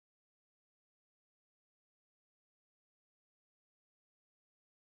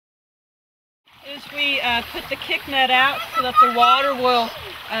Is we put the kick net out so that the water will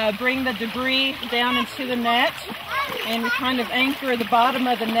bring the debris down into the net, and we kind of anchor the bottom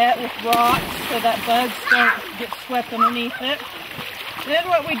of the net with rocks so that bugs don't get swept underneath it. Then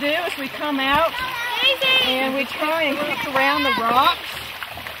what we do is we come out and we try and kick around the rocks,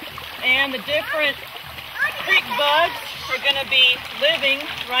 and the different creek bugs are going to be living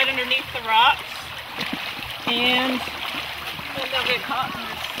right underneath the rocks, and they'll get caught in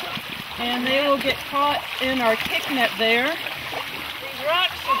this. And they will get caught in our kick net there. These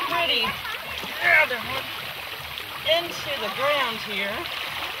rocks are pretty into the ground here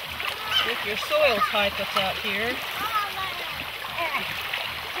with your soil type that's out here.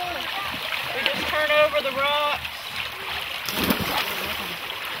 We just turn over the rocks,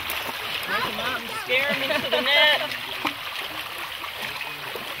 break them out and scare them into the net.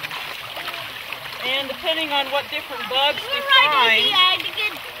 And depending on what different bugs we find,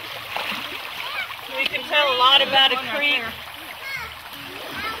 we can tell a lot about a creek.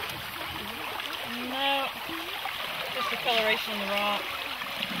 No, just the coloration in the rock.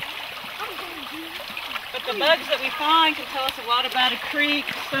 But the bugs that we find can tell us a lot about a creek.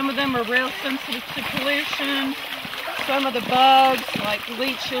 Some of them are real sensitive to pollution. Some of the bugs, like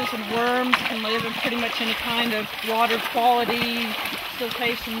leeches and worms, can live in pretty much any kind of water quality,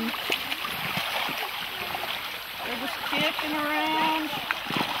 siltation. They're just kicking around.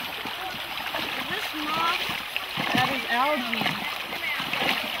 That is algae.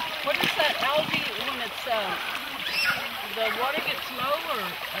 What is that algae when it's, the water gets low, or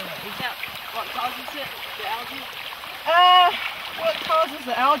is that what causes it, the algae? What causes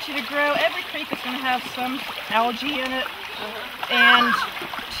the algae to grow? Every creek is going to have some algae in it, and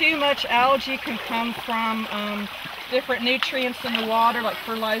too much algae can come from different nutrients in the water, like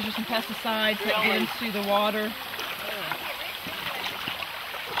fertilizers and pesticides that get into the water.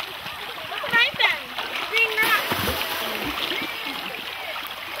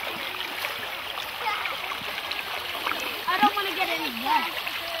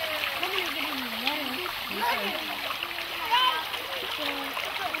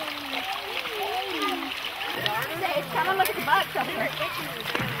 Come and look at the bugs up there.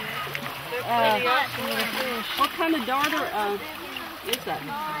 What kind of darter is that?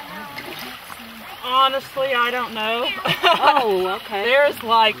 Honestly, I don't know. Oh, okay. There's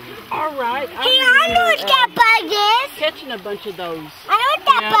like, all right. Hey, I know what that bug is. Catching a bunch of those. I know what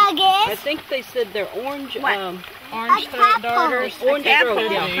that bug I is. think they said they're orange. Orange throat darters. Orange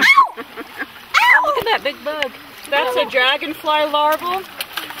throat, yeah. Oh, look at that big bug. That's a dragonfly larval.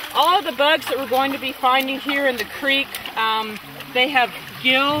 All of the bugs that we're going to be finding here in the creek, they have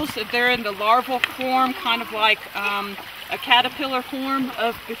gills. They're in the larval form, kind of like a caterpillar form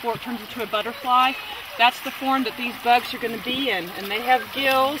before it turns into a butterfly. That's the form that these bugs are going to be in, and they have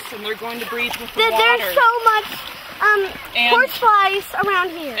gills, and they're going to breathe with the water. There's so much horseflies around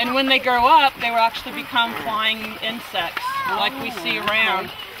here. And when they grow up, they will actually become flying insects, like we see around.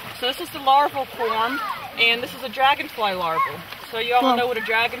 So this is the larval form, and this is a dragonfly larval. So you all know what a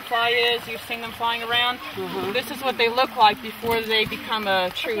dragonfly is. You've seen them flying around. This is what they look like before they become a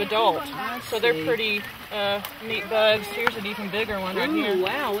true adult. So they're pretty neat bugs. Here's an even bigger one right here.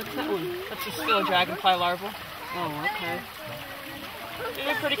 Wow, what's that one? That's just still a dragonfly larval. Oh, okay. They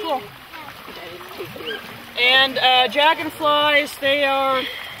look pretty cool. And dragonflies, they are, I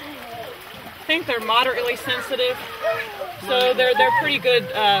think they're moderately sensitive. So they're pretty good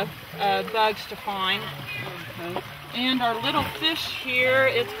bugs to find. Okay. And our little fish here,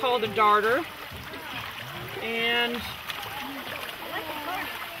 it's called a darter. And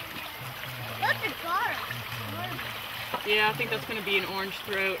yeah, I think that's going to be an orange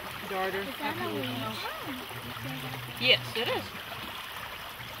throat darter. Yes, it is.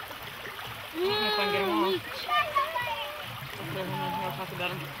 I don't know if I can get them all. I'll talk about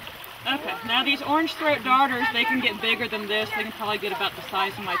them. Okay, now these orange throat darters, they can get bigger than this. They can probably get about the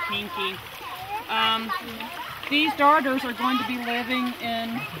size of my pinky. These darters are going to be living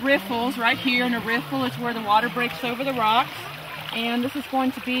in riffles right here, and a riffle is where the water breaks over the rocks. And this is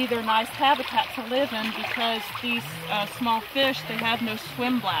going to be their nice habitat to live in because these small fish, they have no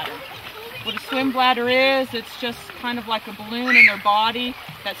swim bladder. What a swim bladder is, it's just kind of like a balloon in their body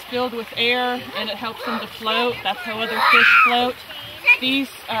that's filled with air, and it helps them to float. That's how other fish float. These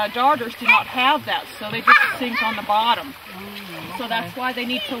darters do not have that, so they just sink on the bottom. So that's why they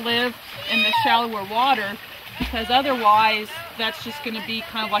need to live in the shallower water, because otherwise that's just going to be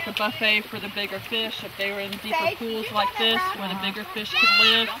kind of like a buffet for the bigger fish if they were in deeper pools like this where the bigger fish could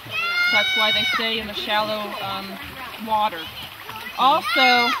live. That's why they stay in the shallow water.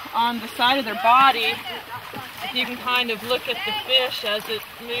 Also, on the side of their body, you can kind of look at the fish as it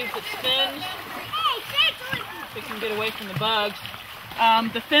moves its fins. can get away from the bugs.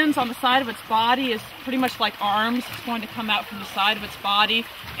 The fins on the side of its body is pretty much like arms. It's going to come out from the side of its body,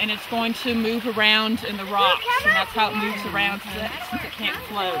 and it's going to move around in the rocks, and that's how it moves around since it can't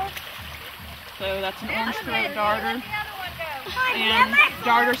float. So that's an orange-throated darter. And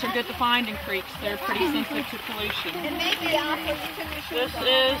darters are good to find in creeks. They're pretty sensitive to pollution. This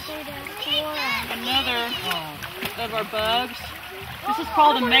is another of our bugs. This is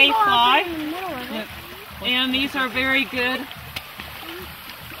called a mayfly. And these are very good.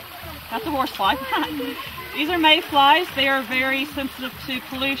 That's a horsefly. These are mayflies. They are very sensitive to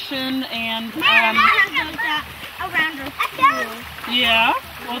pollution and yeah,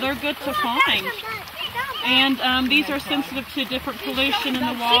 well, they're good to find. And these are sensitive to different pollution in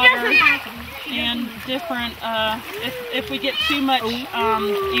the water and different, if we get too much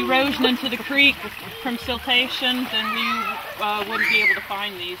erosion into the creek from siltation, then we wouldn't be able to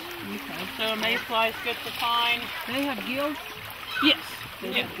find these. Okay. So a mayfly is good to find. Do they have gills? Yes.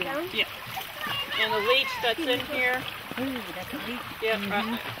 Yeah. Yeah. And the leech that's in here. Ooh, that's a leech. Yep,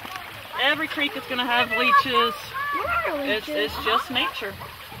 right. Every creek is going to have leeches. It's just nature.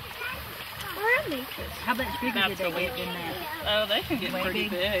 How much bigger do they get than that? Oh, they can get pretty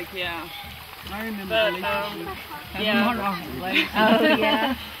big, yeah. I remember leeches. Yeah. Oh,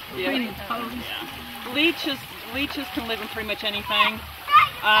 yeah. Yeah. Leeches can live in pretty much anything.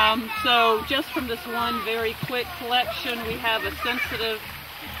 So just from this one very quick collection, we have a sensitive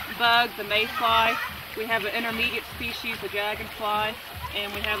bug, the mayfly. We have an intermediate species, the dragonfly,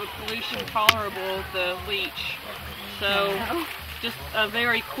 and we have a pollution tolerable, the leech. So just a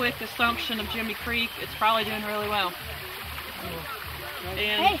very quick assumption of Jimmy Creek, it's probably doing really well.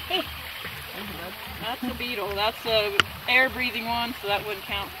 And that's a beetle. That's a air-breathing one, so that wouldn't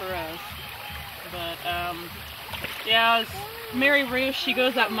count for us. But yeah, Mary Ruth, she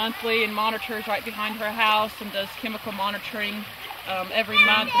goes out monthly and monitors right behind her house and does chemical monitoring every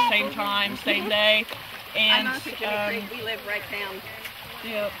month, the same time, same day. And I'm also Jimmy Creek. We live right down.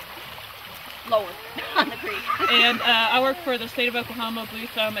 Yep. Lower on the creek. And I work for the State of Oklahoma Blue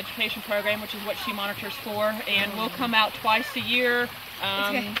Thumb Education Program, which is what she monitors for. And we'll come out twice a year.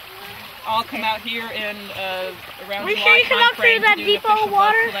 I'll come out here in around July timeframe to do an official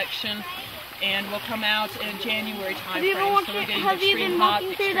bug collection. And we'll come out in January timeframe. So we're getting extreme hot,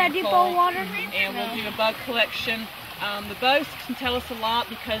 extreme cold. And we'll do a bug collection. The bugs can tell us a lot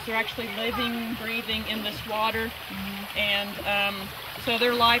because they're actually living, breathing in this water. And so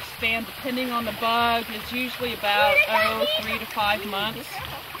their lifespan, depending on the bug, is usually about 3 to 5 months.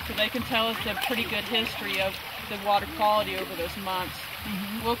 So they can tell us a pretty good history of the water quality over those months.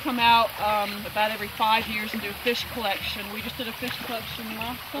 We'll come out about every 5 years and do a fish collection. We just did a fish collection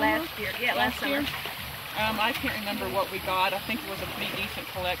last year. Yeah, last year. I can't remember what we got. I think it was a pretty decent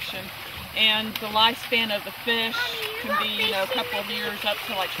collection. And the lifespan of the fish can be, a couple of years up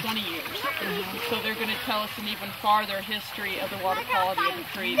to like 20 years. So they're going to tell us an even farther history of the water quality of the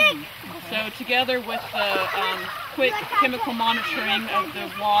creek. So together with the quick chemical monitoring of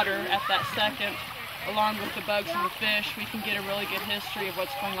the water at that second, along with the bugs and the fish, we can get a really good history of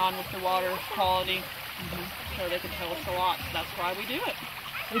what's going on with the water quality. So they can tell us a lot. So that's why we do it.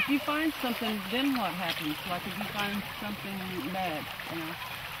 If you find something, then what happens? Like if you find something bad,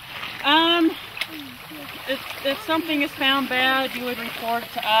 If something is found bad, you would report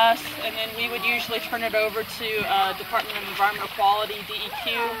it to us, and then we would usually turn it over to Department of Environmental Quality,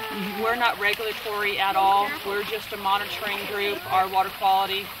 DEQ. We're not regulatory at all. We're just a monitoring group, our water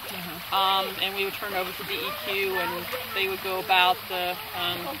quality, and we would turn it over to DEQ, and they would go about the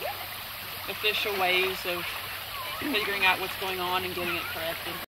official ways of figuring out what's going on and getting it corrected.